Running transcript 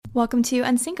Welcome to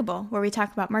Unsinkable, where we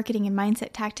talk about marketing and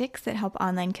mindset tactics that help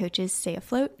online coaches stay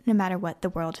afloat no matter what the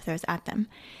world throws at them.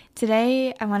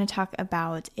 Today, I want to talk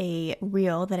about a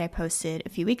reel that I posted a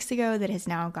few weeks ago that has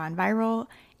now gone viral.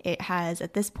 It has,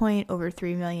 at this point, over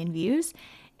 3 million views,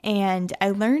 and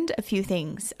I learned a few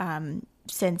things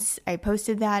since I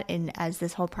posted that and as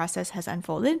this whole process has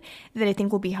unfolded that I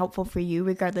think will be helpful for you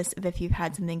regardless of if you've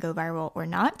had something go viral or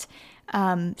not.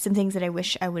 Some things that I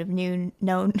wish I would have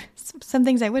known, some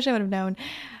things I wish I would have known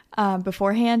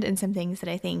beforehand, and some things that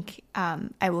I think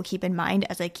I will keep in mind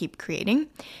as I keep creating.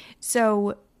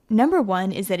 So number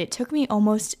one is that it took me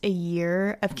almost a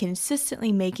year of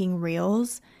consistently making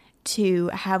reels to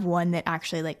have one that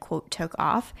actually quote took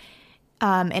off.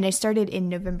 And I started in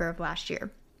November of last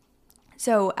year.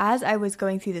 So as I was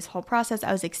going through this whole process,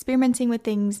 I was experimenting with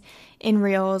things in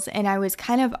Reels, and I was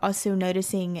kind of also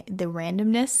noticing the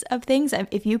randomness of things.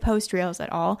 If you post Reels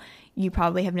at all, you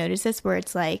probably have noticed this, where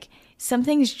it's like some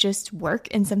things just work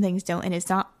and some things don't, and it's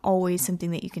not always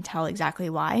something that you can tell exactly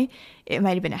why. It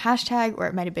might have been a hashtag, or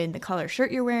it might have been the color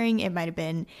shirt you're wearing. It might have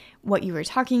been what you were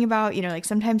talking about.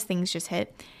 Sometimes things just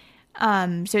hit.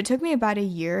 So it took me about a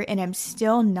year, and I'm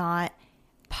still not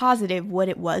positive what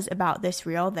it was about this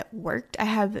reel that worked. I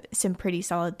have some pretty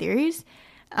solid theories,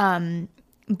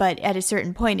 but at a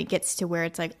certain point it gets to where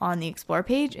it's on the explore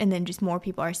page and then just more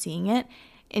people are seeing it,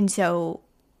 and so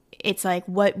it's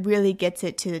what really gets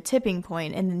it to the tipping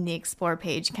point, and then the explore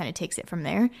page kind of takes it from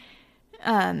there.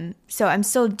 So I'm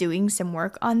still doing some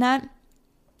work on that,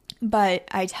 but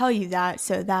I tell you that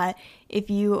so that if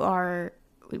you are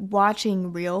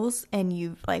watching reels and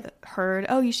you've heard,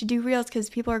 oh, you should do reels because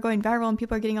people are going viral and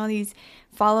people are getting all these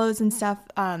follows and stuff,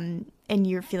 and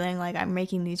you're feeling like I'm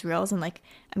making these reels and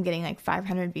I'm getting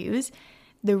 500 views.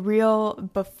 The reel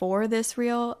before this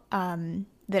reel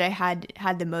that I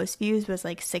had the most views was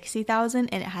 60,000,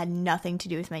 and it had nothing to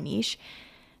do with my niche.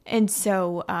 And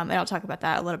so and I'll talk about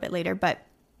that a little bit later, but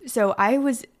so I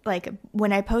was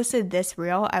when I posted this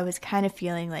reel, I was kind of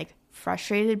feeling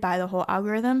frustrated by the whole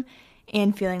algorithm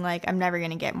and feeling like I'm never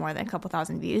going to get more than a couple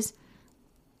thousand views.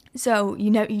 So,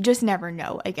 you just never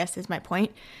know, I guess is my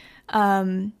point.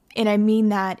 And I mean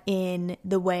that in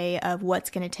the way of what's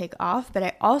going to take off, but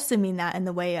I also mean that in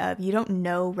the way of you don't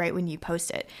know right when you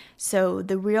post it. So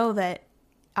the reel that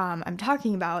I'm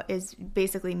talking about is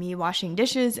basically me washing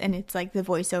dishes, and it's the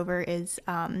voiceover is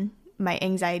my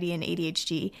anxiety and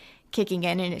ADHD kicking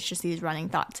in, and it's just these running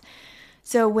thoughts.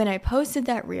 So when I posted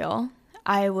that reel,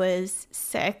 I was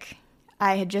sick.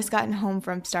 I had just gotten home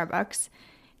from Starbucks,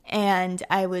 and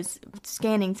I was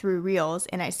scanning through Reels,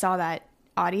 and I saw that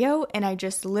audio, and I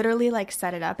just literally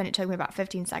set it up, and it took me about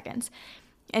 15 seconds.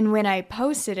 And when I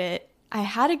posted it, I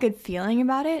had a good feeling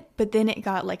about it, but then it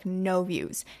got no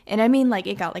views. And I mean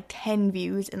it got 10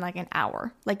 views in an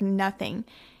hour, nothing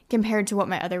compared to what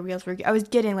my other Reels were. I was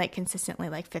getting consistently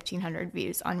 1,500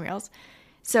 views on Reels.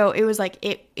 So it was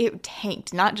it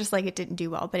tanked, not just it didn't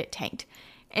do well, but it tanked.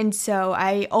 And so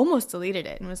I almost deleted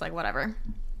it and was whatever.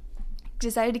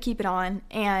 Decided to keep it on,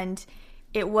 and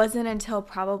it wasn't until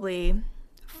probably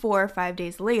 4 or 5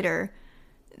 days later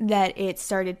that it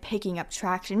started picking up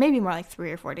traction, maybe more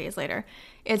 3 or 4 days later.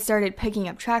 It started picking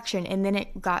up traction, and then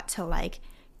it got to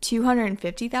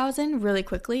 250,000 really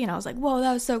quickly, and I was whoa,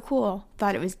 that was so cool.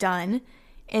 Thought it was done.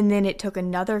 And then it took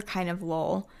another kind of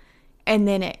lull, and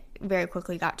then it very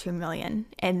quickly got to 1 million,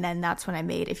 and then that's when I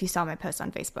made, if you saw my post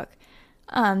on Facebook,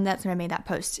 that's when I made that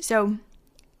post. So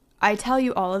I tell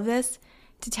you all of this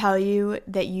to tell you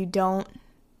that you don't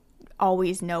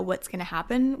always know what's going to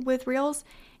happen with Reels.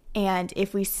 And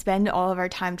if we spend all of our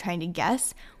time trying to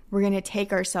guess, we're going to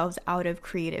take ourselves out of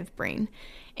creative brain.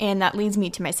 And that leads me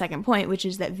to my second point, which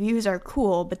is that views are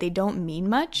cool, but they don't mean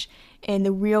much. And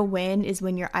the real win is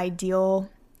when your ideal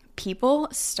people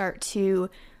start to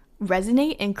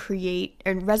resonate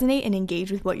and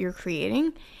engage with what you're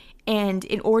creating. And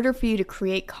in order for you to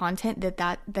create content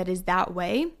that is that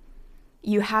way,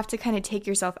 you have to kind of take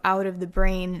yourself out of the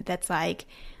brain that's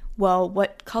well,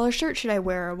 what color shirt should I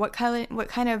wear? Or what kind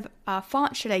of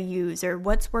font should I use? Or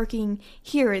what's working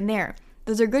here and there?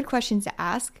 Those are good questions to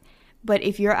ask. But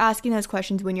if you're asking those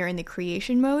questions when you're in the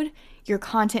creation mode, your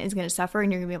content is going to suffer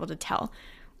and you're going to be able to tell.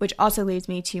 Which also leads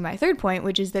me to my third point,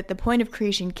 which is that the point of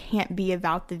creation can't be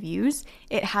about the views.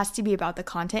 It has to be about the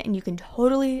content, and you can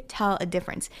totally tell a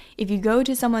difference. If you go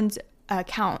to someone's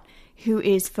account who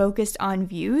is focused on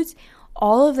views,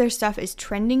 all of their stuff is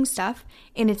trending stuff,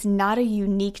 and it's not a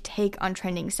unique take on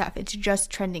trending stuff. It's just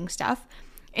trending stuff,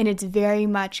 and it's very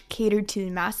much catered to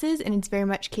the masses, and it's very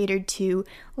much catered to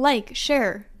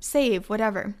share, save,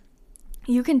 whatever.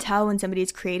 You can tell when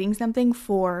somebody's creating something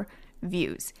for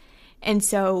views. And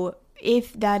so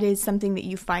if that is something that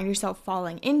you find yourself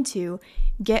falling into,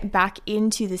 get back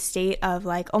into the state of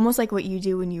like, almost like what you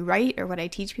do when you write, or what I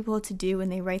teach people to do when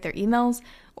they write their emails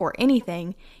or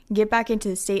anything. Get back into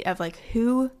the state of like,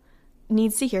 who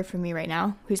needs to hear from me right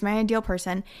now? Who's my ideal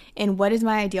person? And what is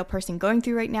my ideal person going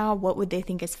through right now? What would they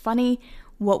think is funny?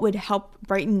 What would help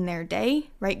brighten their day,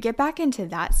 right? Get back into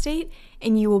that state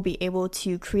and you will be able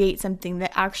to create something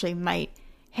that actually might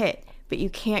hit, but you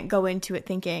can't go into it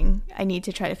thinking, I need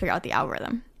to try to figure out the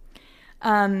algorithm.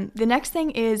 The next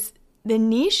thing is the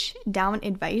niche down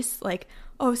advice, like,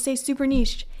 oh, stay super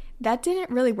niche. That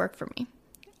didn't really work for me.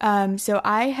 So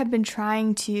I have been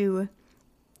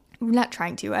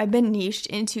I've been niched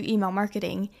into email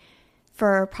marketing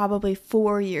for probably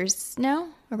 4 years now,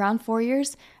 around 4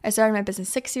 years. I started my business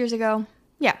 6 years ago.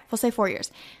 Yeah, we'll say 4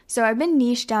 years. So I've been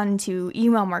niched down into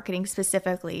email marketing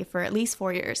specifically for at least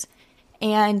 4 years.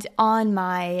 And on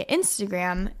my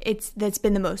Instagram, that's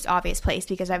been the most obvious place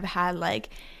because I've had like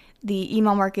the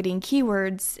email marketing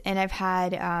keywords, and I've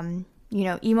had,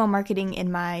 email marketing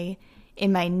in my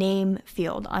name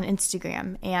field on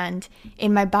Instagram, and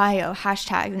in my bio,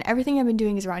 hashtags, and everything I've been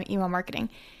doing is around email marketing.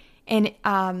 And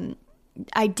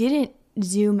I didn't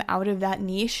zoom out of that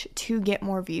niche to get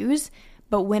more views,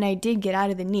 but when I did get out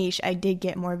of the niche, I did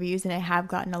get more views and I have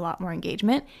gotten a lot more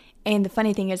engagement. And the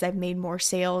funny thing is I've made more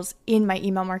sales in my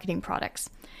email marketing products.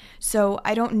 So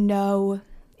I don't know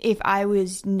if I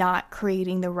was not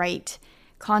creating the right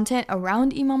content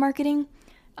around email marketing.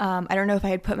 I don't know if I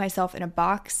had put myself in a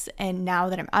box, and now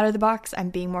that I'm out of the box, I'm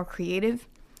being more creative.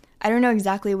 I don't know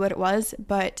exactly what it was,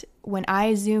 but when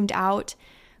I zoomed out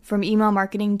from email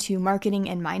marketing to marketing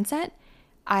and mindset,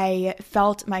 I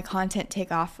felt my content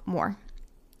take off more.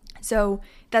 So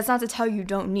that's not to tell you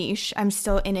don't niche. I'm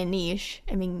still in a niche.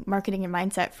 I mean, marketing and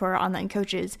mindset for online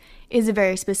coaches is a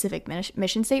very specific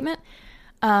mission statement.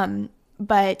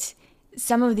 But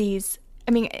some of these,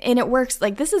 and it works.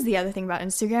 Like, this is the other thing about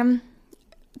Instagram.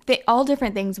 All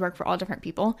different things work for all different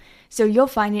people. So you'll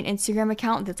find an Instagram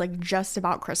account that's like just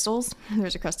about crystals.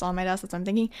 There's a crystal on my desk, that's what I'm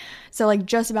thinking. So like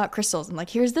just about crystals, and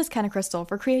like, here's this kind of crystal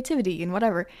for creativity and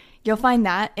whatever. You'll find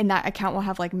that, and that account will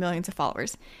have like millions of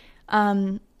followers.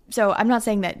 So I'm not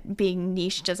saying that being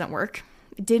niche doesn't work.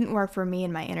 It didn't work for me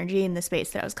and my energy in the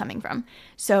space that I was coming from.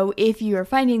 So if you're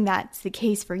finding that's the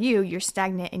case for you, you're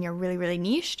stagnant and you're really, really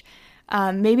niched,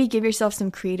 maybe give yourself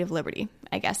some creative liberty,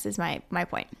 I guess is my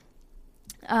point.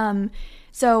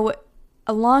 So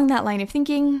along that line of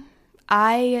thinking,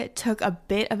 I took a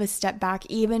bit of a step back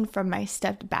even from my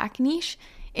stepped back niche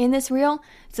in this reel.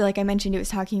 So like I mentioned, it was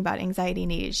talking about anxiety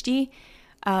and ADHD.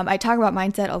 I talk about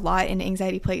mindset a lot, and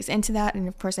anxiety plays into that. And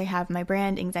of course I have my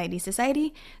brand, Anxiety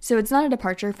Society. So it's not a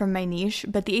departure from my niche,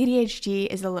 but the ADHD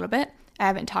is a little bit. I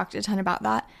haven't talked a ton about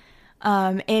that.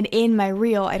 And in my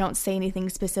reel, I don't say anything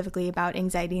specifically about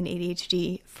anxiety and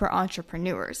ADHD for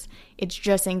entrepreneurs. It's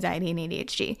just anxiety and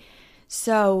ADHD.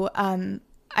 So I'm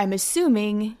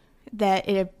assuming that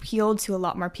it appealed to a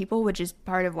lot more people, which is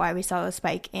part of why we saw the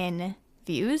spike in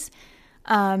views.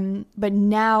 But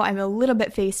now I'm a little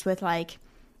bit faced with like,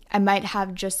 I might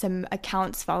have just some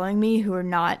accounts following me who are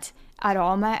not at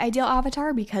all my ideal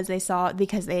avatar because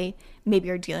they maybe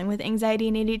are dealing with anxiety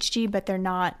and ADHD, but they're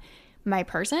not my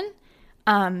person.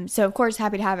 So of course,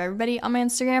 happy to have everybody on my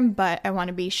Instagram, but I want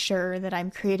to be sure that I'm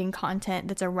creating content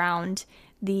that's around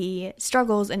the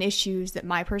struggles and issues that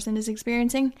my person is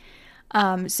experiencing.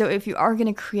 So if you are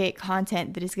going to create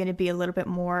content that is going to be a little bit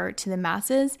more to the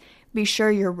masses, be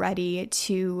sure you're ready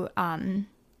to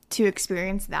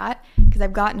experience that, because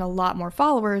I've gotten a lot more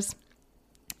followers,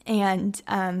 and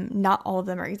not all of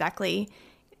them are exactly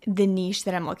the niche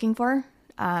that I'm looking for.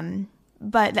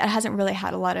 But that hasn't really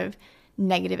had a lot of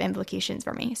negative implications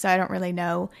for me. So I don't really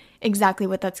know exactly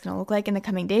what that's going to look like in the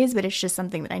coming days, but it's just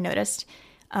something that I noticed,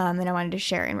 and I wanted to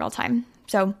share in real time.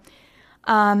 So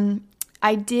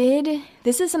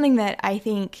this is something that I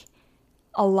think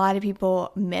a lot of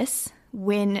people miss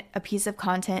when a piece of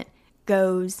content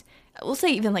goes, we'll say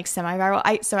even like semi-viral.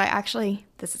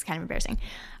 This is kind of embarrassing.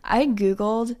 I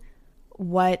Googled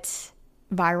what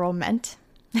viral meant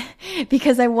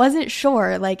because I wasn't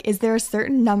sure, like, is there a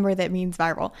certain number that means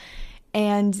viral?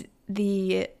 And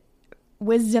the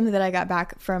wisdom that I got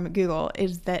back from Google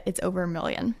is that it's over 1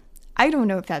 million. I don't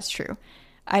know if that's true.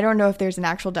 I don't know if there's an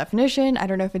actual definition. I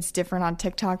don't know if it's different on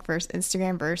TikTok versus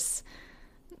Instagram versus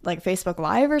like Facebook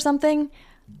Live or something.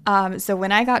 So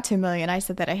when I got to 1 million, I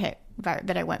said that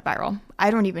I went viral.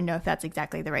 I don't even know if that's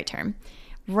exactly the right term.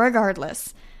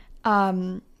 Regardless,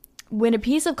 when a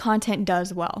piece of content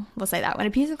does well, we'll say that, when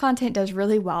a piece of content does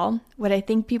really well, what I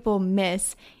think people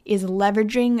miss is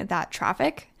leveraging that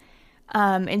traffic.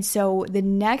 And so the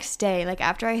next day, like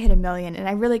after I hit 1 million, and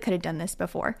I really could have done this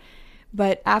before,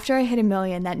 but after I hit 1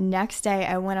 million, that next day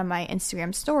I went on my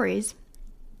Instagram stories.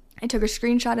 I took a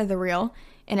screenshot of the reel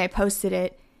and I posted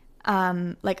it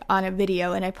like on a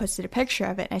video, and I posted a picture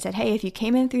of it. And I said, hey, if you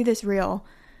came in through this reel,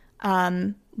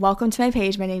 welcome to my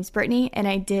page. My name's Brittany. And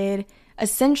I did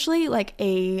essentially like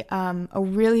a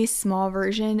really small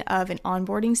version of an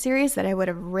onboarding series that I would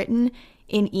have written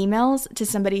in emails to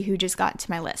somebody who just got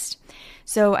to my list.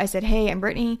 So I said, hey, I'm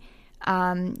Brittany.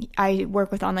 I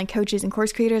work with online coaches and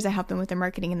course creators. I help them with their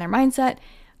marketing and their mindset.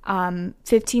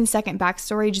 15-second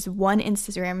backstory, just one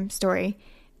Instagram story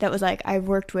that was like, I've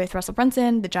worked with Russell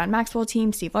Brunson, the John Maxwell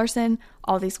team, Steve Larson,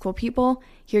 all these cool people.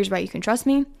 Here's why you can trust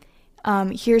me.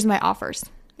 Here's my offers.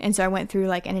 And so I went through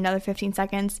like in another 15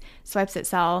 seconds, swipes that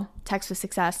sell, text with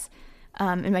success,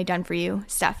 and my done for you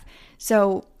stuff.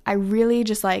 So I really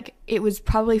just like, it was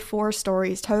probably 4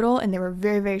 stories total, and they were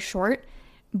very, very short,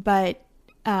 but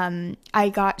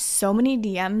I got so many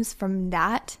DMs from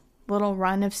that little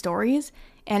run of stories,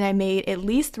 and I made at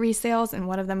least 3 sales, and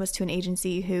one of them was to an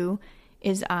agency who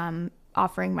is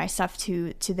offering my stuff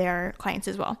to their clients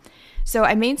as well. So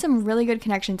I made some really good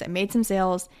connections. I made some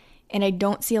sales, and I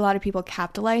don't see a lot of people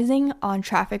capitalizing on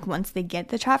traffic once they get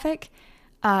the traffic.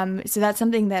 So that's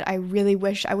something that I really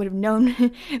wish I would have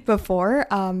known before,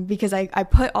 because I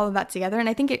put all of that together, and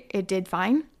I think it did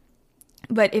fine.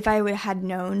 But if I had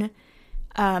known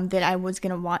that I was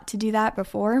going to want to do that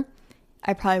before,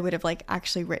 I probably would have like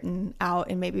actually written out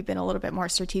and maybe been a little bit more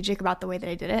strategic about the way that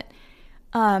I did it.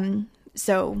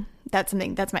 So that's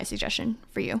my suggestion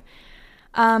for you.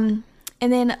 And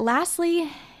then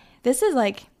lastly, this is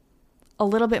like a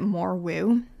little bit more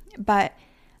woo, but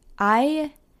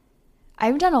I've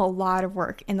done a lot of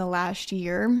work in the last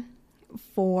year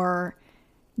for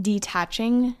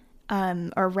detaching,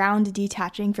 around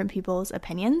detaching from people's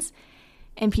opinions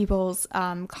and people's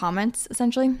comments,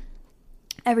 essentially.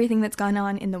 Everything that's gone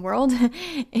on in the world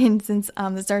and since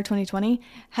the start of 2020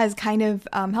 has kind of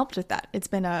helped with that. It's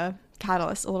been a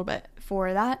catalyst a little bit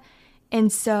for that.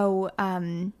 And so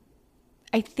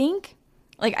I think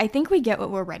we get what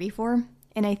we're ready for.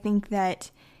 And I think that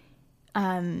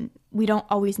we don't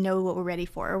always know what we're ready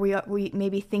for. Or we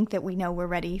maybe think that we know we're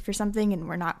ready for something and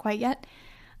we're not quite yet.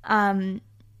 I'm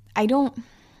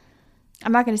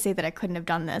not going to say that I couldn't have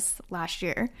done this last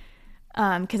year,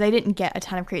 because I didn't get a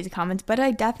ton of crazy comments, but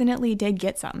I definitely did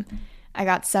get some. I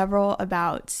got several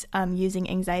about using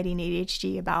anxiety and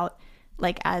ADHD about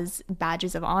like as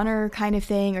badges of honor kind of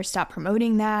thing, or stop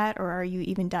promoting that, or are you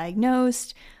even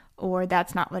diagnosed, or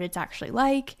that's not what it's actually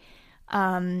like.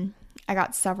 I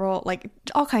got several, like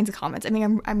all kinds of comments. I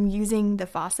mean, I'm using the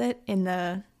faucet in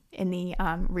the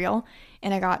reel,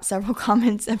 and I got several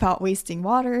comments about wasting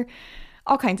water,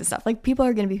 all kinds of stuff. Like people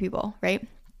are going to be people, right?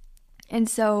 And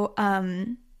so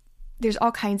there's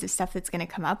all kinds of stuff that's going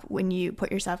to come up when you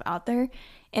put yourself out there.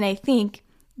 And I think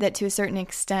that to a certain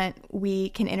extent, we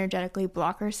can energetically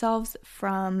block ourselves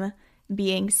from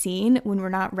being seen when we're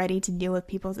not ready to deal with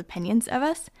people's opinions of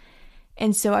us.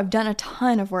 And so I've done a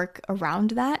ton of work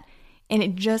around that, and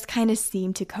it just kind of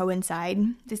seemed to coincide.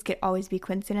 This could always be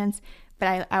coincidence, but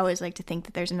I always like to think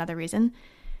that there's another reason.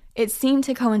 It seemed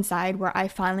to coincide where I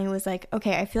finally was like,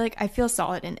 okay, I feel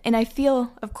solid. And I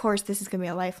feel, of course, this is going to be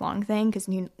a lifelong thing because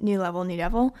new level, new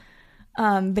devil.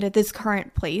 But at this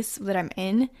current place that I'm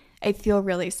in, I feel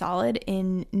really solid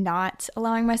in not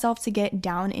allowing myself to get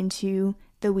down into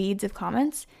the weeds of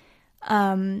comments.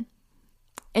 And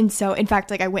so, in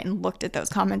fact, like I went and looked at those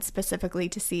comments specifically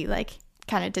to see, like,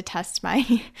 kind of to test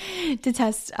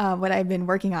what I've been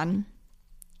working on.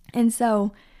 And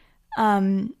so,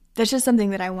 that's just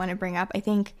something that I want to bring up. I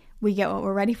think we get what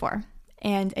we're ready for.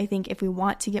 And I think if we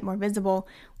want to get more visible,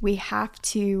 we have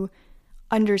to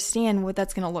understand what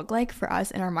that's going to look like for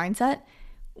us in our mindset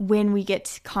when we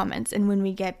get comments and when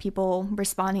we get people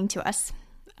responding to us.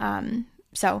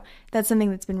 So that's something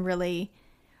that's been really,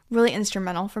 really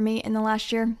instrumental for me in the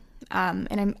last year.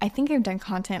 And I think I've done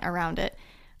content around it.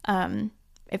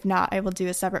 If not, I will do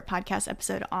a separate podcast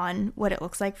episode on what it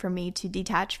looks like for me to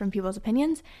detach from people's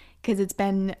opinions, because it's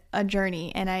been a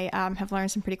journey and I have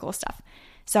learned some pretty cool stuff.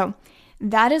 So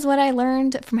that is what I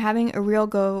learned from having a reel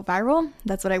go viral.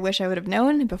 That's what I wish I would have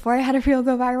known before I had a reel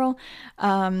go viral.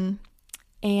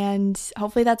 And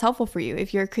hopefully that's helpful for you.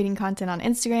 If you're creating content on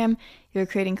Instagram, you're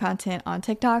creating content on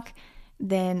TikTok,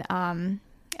 then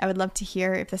I would love to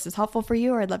hear if this is helpful for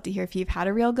you, or I'd love to hear if you've had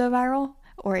a reel go viral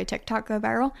or a TikTok go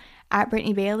viral.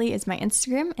 @Brittany Bailey is my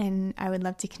Instagram, and I would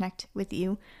love to connect with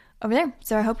you over there.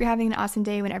 So I hope you're having an awesome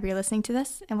day whenever you're listening to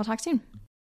this, and we'll talk soon.